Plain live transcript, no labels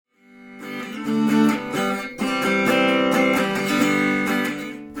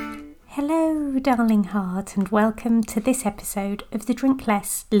darling heart, and welcome to this episode of the Drink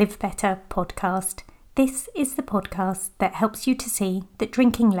Less, Live Better podcast. This is the podcast that helps you to see that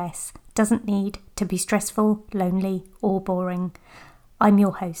drinking less doesn't need to be stressful, lonely or boring. I'm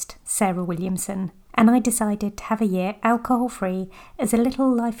your host, Sarah Williamson, and I decided to have a year alcohol-free as a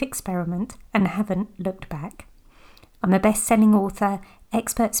little life experiment and haven't looked back. I'm a best-selling author,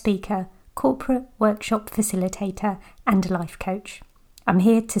 expert speaker, corporate workshop facilitator and a life coach. I'm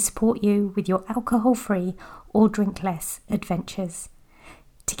here to support you with your alcohol-free or drink less adventures.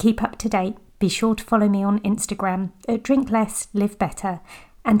 To keep up to date, be sure to follow me on Instagram at Drink Less, Live Better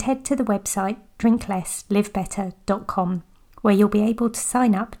and head to the website drinklesslivebetter.com, where you'll be able to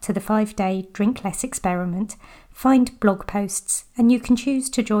sign up to the 5-day Drink Less experiment, find blog posts, and you can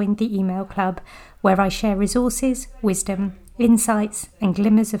choose to join the email club where I share resources, wisdom, insights and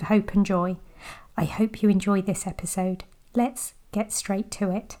glimmers of hope and joy. I hope you enjoy this episode. Let's get straight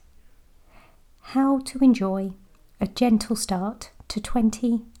to it. How to enjoy a gentle start to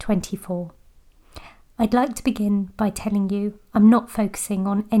 2024. I'd like to begin by telling you I'm not focusing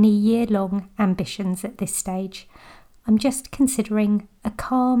on any year-long ambitions at this stage. I'm just considering a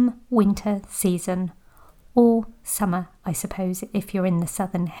calm winter season, or summer, I suppose, if you're in the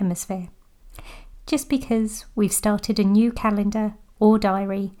southern hemisphere. Just because we've started a new calendar or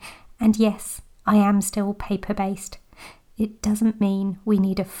diary, and yes, I am still paper-based, it doesn't mean we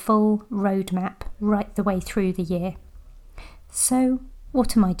need a full roadmap right the way through the year. So,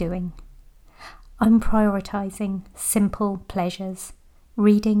 what am I doing? I'm prioritising simple pleasures,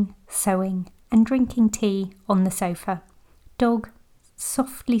 reading, sewing and drinking tea on the sofa, dog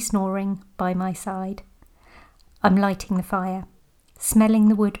softly snoring by my side. I'm lighting the fire, smelling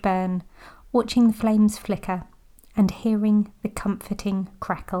the wood burn, watching the flames flicker and hearing the comforting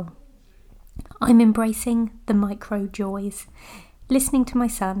crackle. I'm embracing the micro joys, listening to my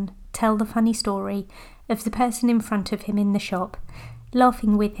son tell the funny story of the person in front of him in the shop,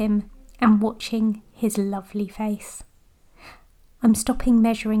 laughing with him and watching his lovely face. I'm stopping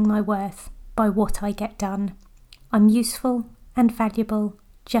measuring my worth by what I get done. I'm useful and valuable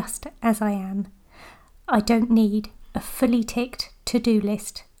just as I am. I don't need a fully ticked to-do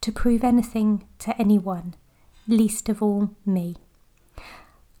list to prove anything to anyone, least of all me.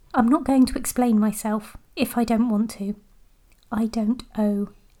 I'm not going to explain myself if I don't want to. I don't owe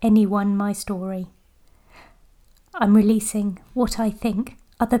anyone my story. I'm releasing what I think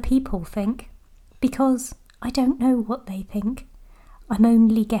other people think, because I don't know what they think. I'm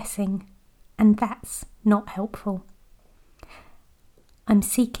only guessing, and that's not helpful. I'm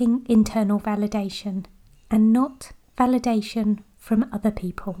seeking internal validation, and not validation from other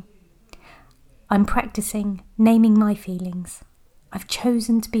people. I'm practicing naming my feelings. I've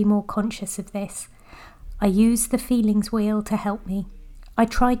chosen to be more conscious of this. I use the feelings wheel to help me. I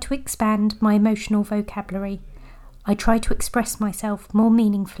try to expand my emotional vocabulary. I try to express myself more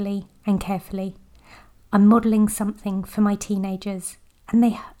meaningfully and carefully. I'm modelling something for my teenagers, and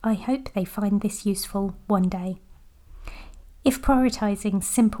I hope they find this useful one day. If prioritising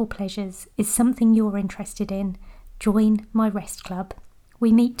simple pleasures is something you're interested in, join my Rest Club.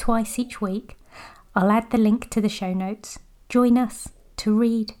 We meet twice each week. I'll add the link to the show notes. Join us to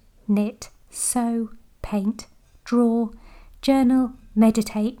read, knit, sew, paint, draw, journal,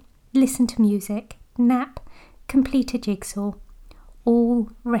 meditate, listen to music, nap, complete a jigsaw. All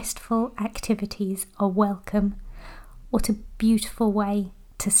restful activities are welcome. What a beautiful way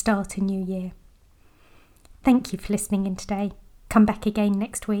to start a new year. Thank you for listening in today. Come back again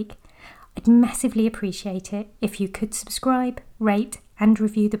next week. I'd massively appreciate it if you could subscribe, rate and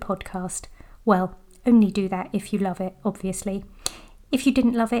review the podcast. Well, only do that if you love it, obviously. If you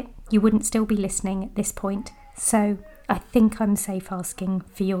didn't love it, you wouldn't still be listening at this point. So I think I'm safe asking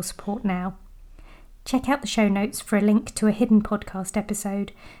for your support now. Check out the show notes for a link to a hidden podcast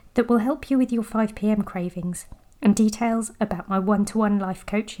episode that will help you with your 5 p.m. cravings and details about my one-to-one life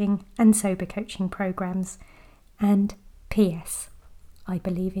coaching and sober coaching programs. And P.S. I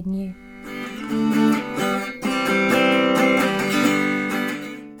believe in you.